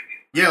in the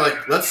preseason. Yeah,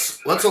 like let's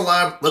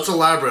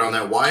elaborate on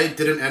that. Why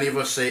didn't any of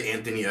us say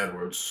Anthony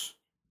Edwards?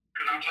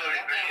 Because I'm that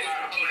like, man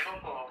was playing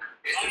football.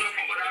 I don't know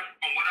from what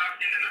I've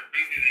seen in the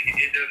preseason,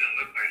 it doesn't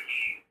look like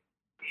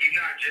he's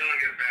not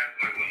gelling as fast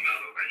like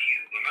LaMelo. Like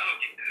LaMelo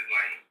is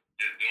like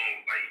just doing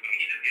like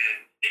he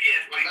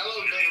getting like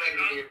LaMelo's been ready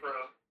to be a pro.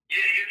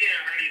 yeah, he's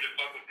getting ready to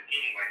fuck with the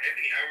team. Like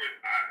Anthony Edwards,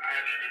 I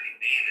haven't really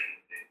seen in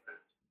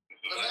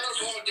LaMelo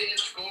Ball didn't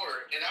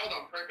score, and that was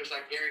on purpose. I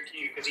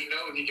guarantee you, because he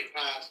knows he can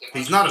pass. And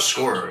He's not a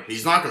scorer.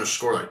 He's not gonna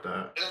score like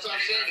that. That's what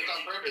I'm saying. It's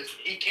on purpose.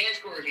 He can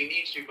score if he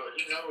needs to, but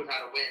he knows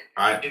how to win.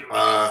 Alright,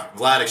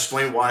 Vlad,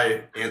 explain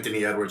why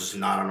Anthony Edwards is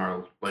not on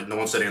our no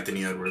one said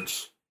Anthony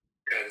Edwards.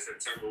 Because the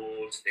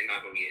Timberwolves, they're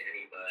not gonna get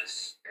any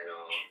buzz at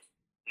all.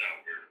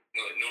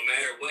 No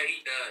matter what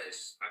he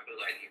does, I feel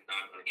like he's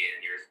not gonna get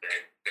any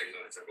respect because he's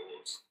on the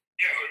Timberwolves.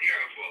 you gotta go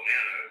to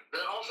Atlanta.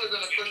 They're also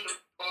going to push the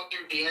ball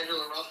through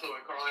D'Angelo Russell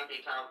and Karl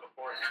Anthony Towns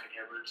before Anthony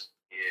Edwards.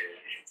 Yeah.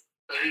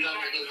 So he's not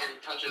going to get any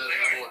touches as a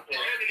number one pick.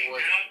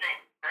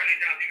 Carly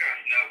Towns, he got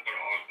snubbed for the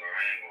All-Star.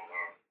 I ain't gonna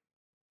lie.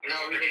 No,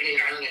 he didn't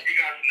get earned. He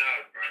got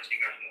snubbed, bro. He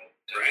got snubbed.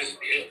 Bradley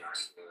Beal.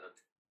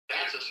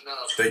 That's a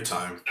snub. Big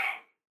time. No.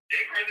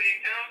 Did Carly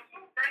Towns?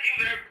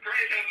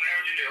 Carly Towns was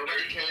averaging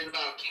Nobody cares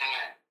about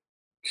Cat.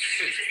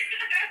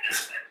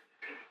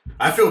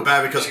 I feel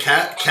bad because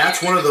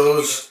Cat's one of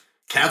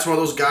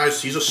those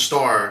guys. He's a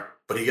star,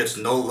 but he gets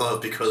no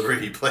love because of where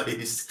he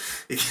plays.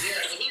 Yeah, and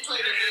he played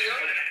in New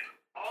York.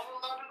 All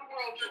the love in the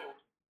world to him.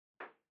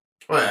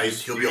 Oh yeah,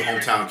 he'll be a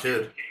hometown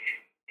kid.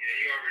 Yeah,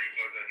 he already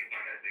fucked up. He's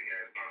on that big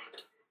ass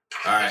contract.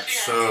 All right,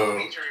 so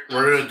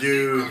we're gonna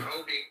do.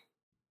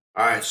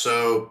 All right,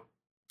 so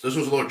this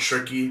one's a little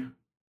tricky.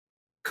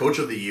 Coach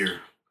of the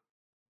year.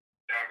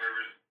 Doc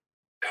Rivers.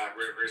 Doc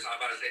Rivers. I'm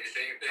about to say the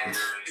same thing.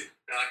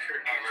 Doc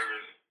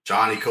Rivers.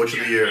 Johnny, Coach of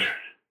the year.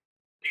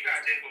 You got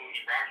this who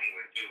he's rocking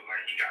with too.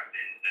 Like he got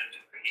Ben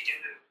Simmons. Like, he can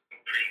do some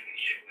crazy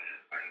shit, man.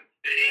 Like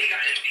he got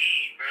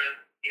Embiid, bro.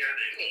 He got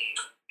Embiid.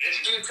 Is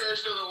Steve Kerr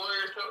still the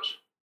Warriors coach?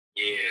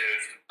 Yeah.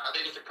 I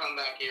think it's a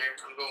comeback here.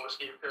 I'm going with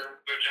Steve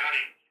Kerr. But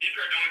Johnny, Steve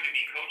Kerr don't even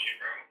be coaching,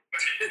 bro.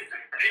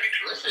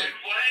 Listen,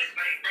 what?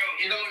 Like, bro,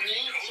 you don't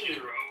need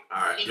to. bro.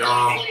 All right, He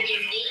y'all. does what he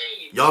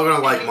needs. Y'all gonna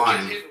like He gets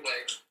mine. his way.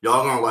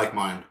 Y'all gonna like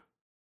mine.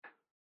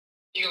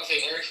 You gonna say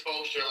Eric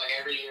Spoelstra like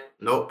every year?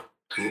 Nope.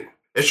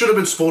 It should have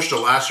been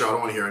Spoelstra last year. I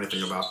don't want to hear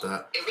anything about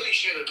that. It really Really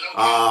should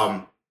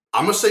have.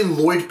 I'm gonna say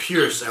Lloyd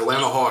Pierce,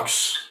 Atlanta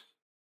Hawks.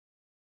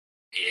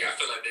 Yeah, I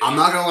feel like I'm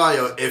not gonna lie,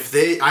 yo.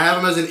 I have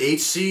them as an 8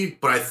 seed,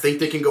 but I think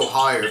they can go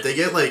higher. If they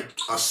get like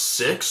a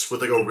 6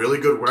 with like a really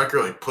good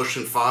record, like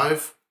pushing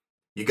 5,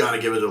 you gotta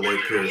give it to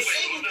Lloyd Pierce.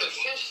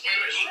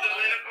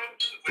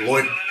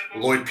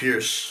 Lloyd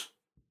Pierce.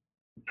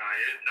 Nah,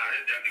 it's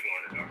definitely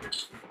going to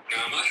numbers.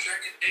 Now, my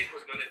second pick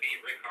was going to be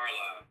Rick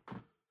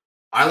Carlisle.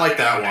 I like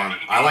that one.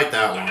 I like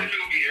that one. It'll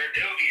be Eric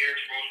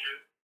Spoelstra.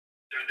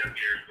 There's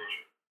definitely Eric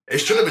Spoelstra. It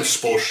should have been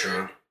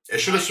Spoelstra. It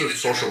should have been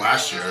Spoelstra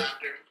last year.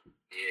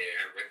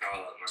 Yeah, Rick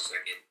Carlisle my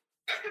second.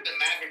 I think the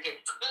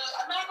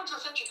Mavericks are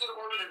such a good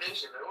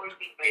organization. They always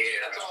beat me.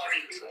 That's all I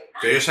need to say.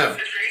 They just have.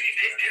 It's crazy.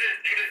 They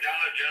did a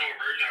Dollar General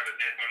version out of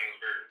San Antonio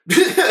Spurs.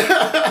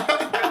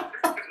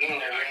 No,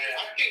 man.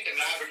 I think the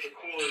Mavericks are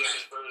cooler than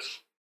the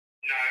Spurs.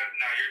 Nah,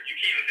 you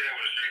can't even say that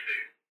with a straight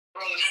face.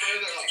 Bro, the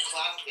Spurs are like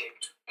plastic,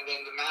 and then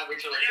the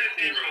Mavericks are like You the gotta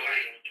say, cooler bro, like,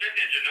 version. you gotta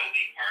say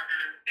Ginobili,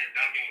 Parker, and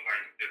Duncan was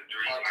like the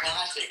three. Are Like,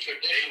 classic, they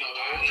traditional.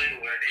 were all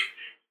in, like,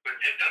 but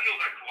Tim Duncan was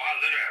like Kawhi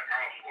Leonard at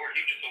power forward.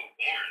 He was just so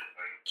boring.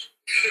 Like,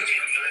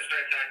 that's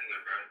spectacular,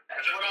 bro.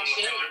 That's what I'm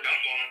saying.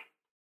 Dunk on him.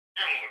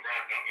 Bro,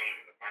 LeBron dunk on him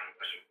in the finals.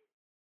 That shit.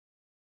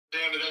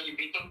 Damn, but then you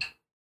beat them?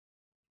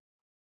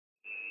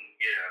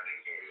 Yeah, I think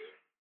so.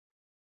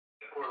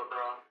 Yeah. Poor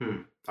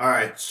LeBron. All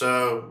right,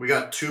 so we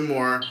got 2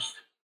 more.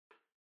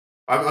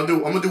 I'm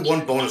gonna do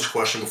one bonus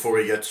question before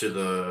we get to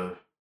the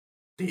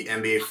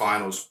NBA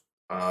Finals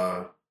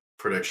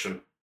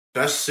prediction.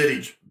 Best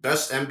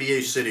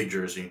NBA city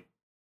jersey.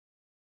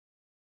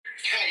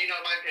 Yeah, you know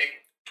my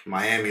pick.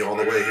 Miami all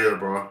the way here,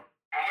 bro. I'm about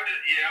to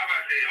say,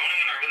 the only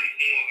one I really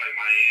seen was like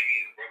Miami,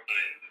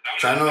 Brooklyn.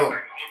 So I know- I'm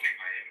gonna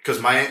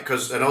pick Miami.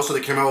 Cause and also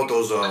they came out with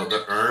those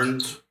the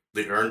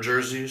earned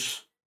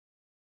jerseys.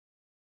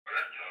 But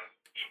that's tough.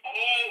 Oh,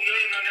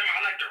 no, never.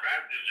 I like the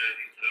Raptors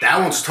jersey too. That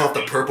one's tough.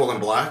 The purple and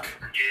black.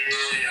 Yeah,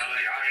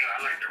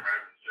 I like the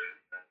Raptors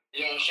jersey.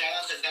 Yo, shout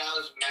out to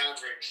Dallas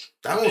Mavericks.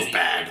 That one's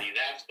bad.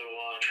 That's the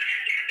one.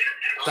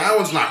 That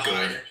one's not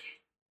good.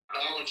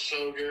 That one's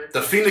so good.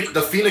 The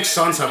Phoenix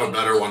Suns have a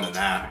better one than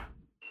that.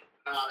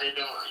 Nah, they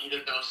don't. You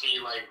just don't see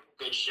like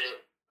good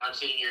shit. I've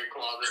seen your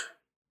closet.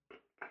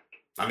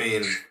 I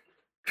mean,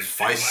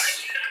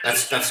 Vice.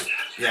 That's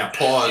yeah.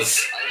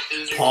 Pause. I've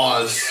seen your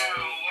Pause. closet,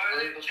 bro.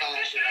 Where's the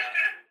fashion at?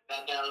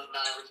 That Dallas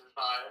Mavericks is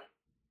fire.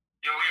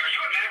 Yo, are you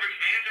a Mavericks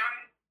fan,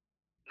 Johnny?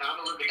 Nah, I'm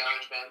a Luka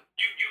Doncic fan.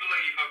 You look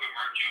like you fuck with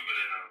Mark Cuban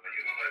and like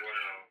you look like one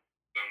of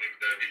them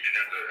niggas that be sitting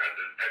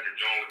at the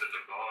joint with the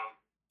cigar.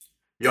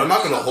 Yo, I'm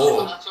not gonna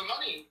hold. Lots of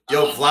money.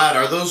 Yo, Vlad,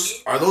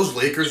 are those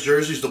Lakers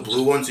jerseys, the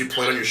blue ones you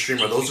played on your stream,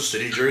 are those the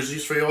city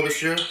jerseys for y'all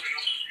this year?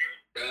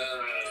 The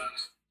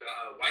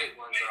white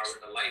ones are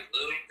with the light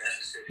blue. That's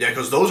the city. Yeah,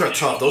 because those are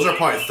tough. Those are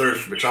probably third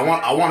for me. 'Cause I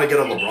want to get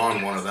a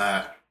LeBron one of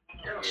that.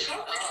 Yo, shut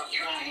up.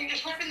 You're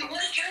just ripping the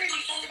worst jersey.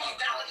 Talking about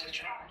Dallas and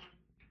trash.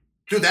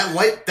 Dude, that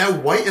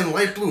white and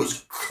light blue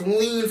is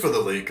clean for the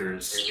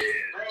Lakers.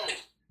 Bro,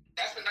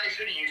 that's the nice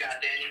hoodie you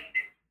got, Daniel.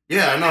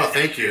 Yeah, I know.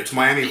 Thank you. It's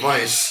Miami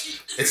Vice.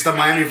 It's the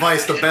Miami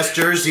Vice, the best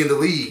jersey in the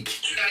league.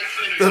 Nice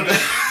hoodie. The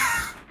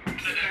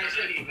Nice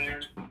hoodie,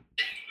 man. Yo,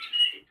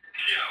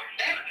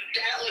 That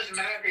Dallas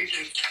Mavericks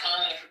is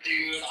tough,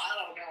 dude. I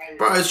don't know.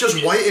 Bro, it's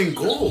just white and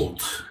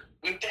gold.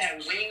 With that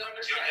wing on the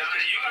Yo, side.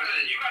 Johnny,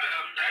 you gotta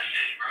up that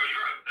shit, bro.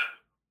 You're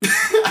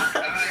upset.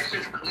 That's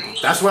just clean.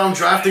 That's why I'm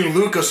drafting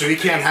Luka, so he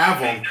can't have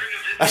him.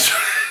 That's Just out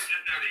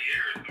of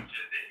year or some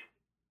shit,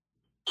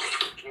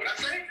 dude. What I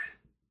say?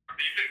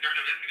 You picked Dirk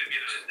Nowitzki to be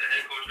the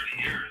head coach for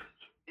the year.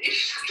 You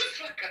shut the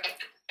fuck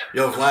up.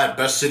 Yo, Vlad,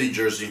 best city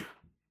jersey.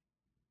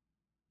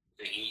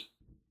 The Heat.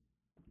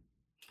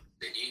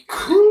 The Heat. Nah,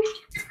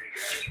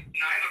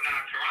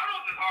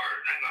 Toronto's is hard.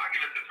 I'll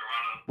give it to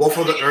Toronto. Well,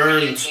 for the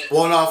earned,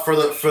 well, not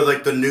for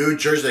like the new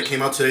jersey that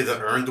came out today, the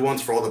earned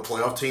ones for all the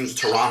playoff teams.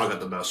 Toronto got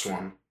the best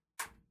one.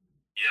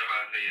 Yeah, I'm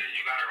about to say, yeah,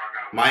 you gotta rock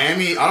out.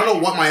 Miami, I don't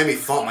know what Miami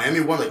thought.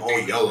 Miami won like all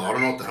yellow. I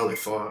don't know what the hell they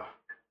thought.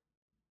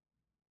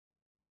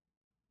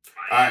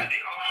 Alright.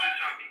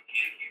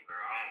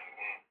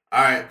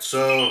 Alright,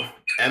 so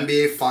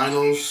NBA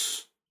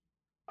Finals.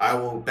 I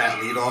will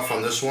bat lead off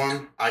on this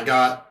one. I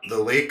got the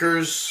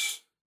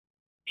Lakers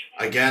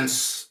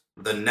against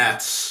the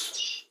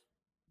Nets.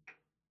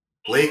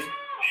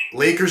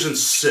 Lakers in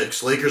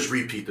 6. Lakers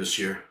repeat this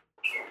year.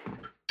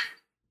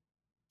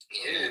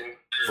 Yeah.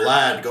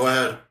 Vlad, go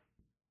ahead.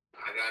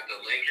 I got the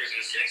Lakers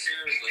and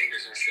Sixers.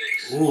 Lakers and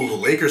 6. Ooh, the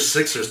Lakers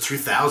Sixers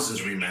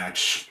 2000s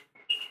rematch.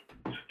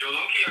 Yo,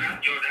 low-key,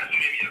 that's what made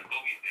me a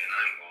Kobe fan.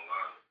 I ain't gonna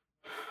lie.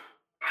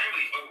 I ain't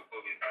really fuck with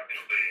Kobe. I think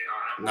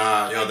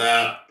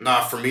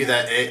For me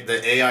the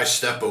AI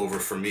step over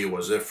for me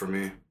was it for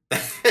me.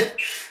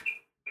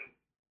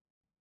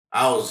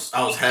 I was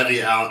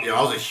heavy out.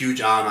 I was a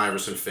huge Allen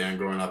Iverson fan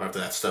growing up after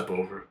that step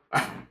over.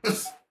 All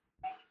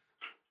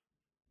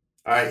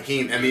right,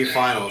 Heem, NBA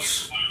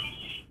Finals.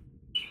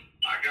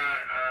 I got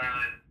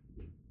Miami.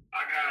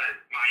 I got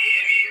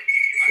Miami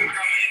and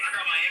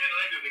the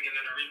Lakers again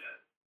in the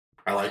rematch.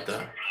 I like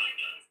that.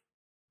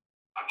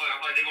 I feel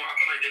like they're going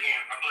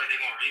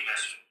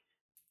rematch.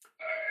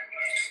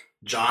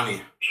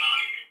 Johnny.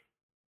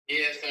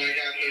 Yes, I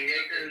got the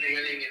Lakers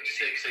winning in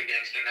 6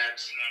 against the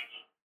Nets.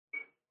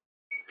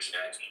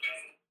 Respect.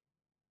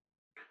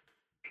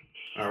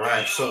 All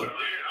right, so I don't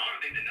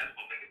think the Nets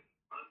will make it.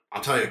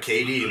 I'll tell you,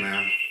 KD,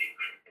 man.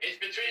 It's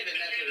between the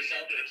Nets and the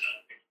Celtics.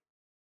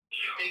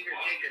 Take your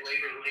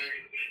Lakers win.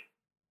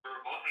 For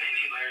Boston, they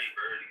need Larry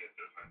Bird to get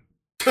this one.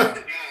 Bro,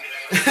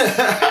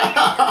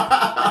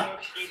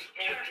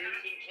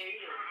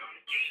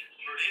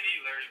 they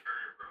need Larry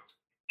Bird, bro.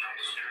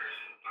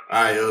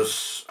 All right,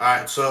 Yos. All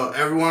right, so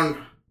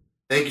everyone,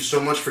 thank you so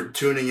much for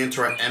tuning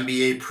into our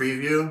NBA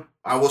preview.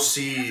 I will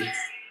see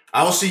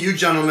you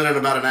gentlemen in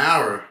about an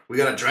hour. We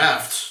got a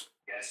draft.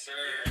 Yes,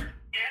 sir.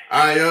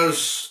 All right,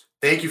 Yos.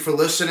 Thank you for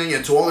listening,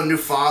 and to all the new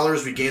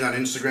followers we gained on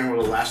Instagram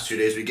over the last 2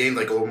 days. We gained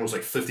almost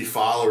 50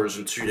 followers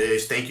in 2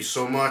 days. Thank you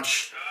so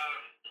much.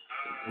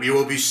 We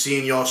will be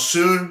seeing y'all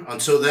soon.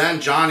 Until then,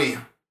 Johnny.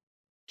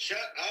 Shut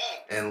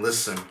up. And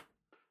listen.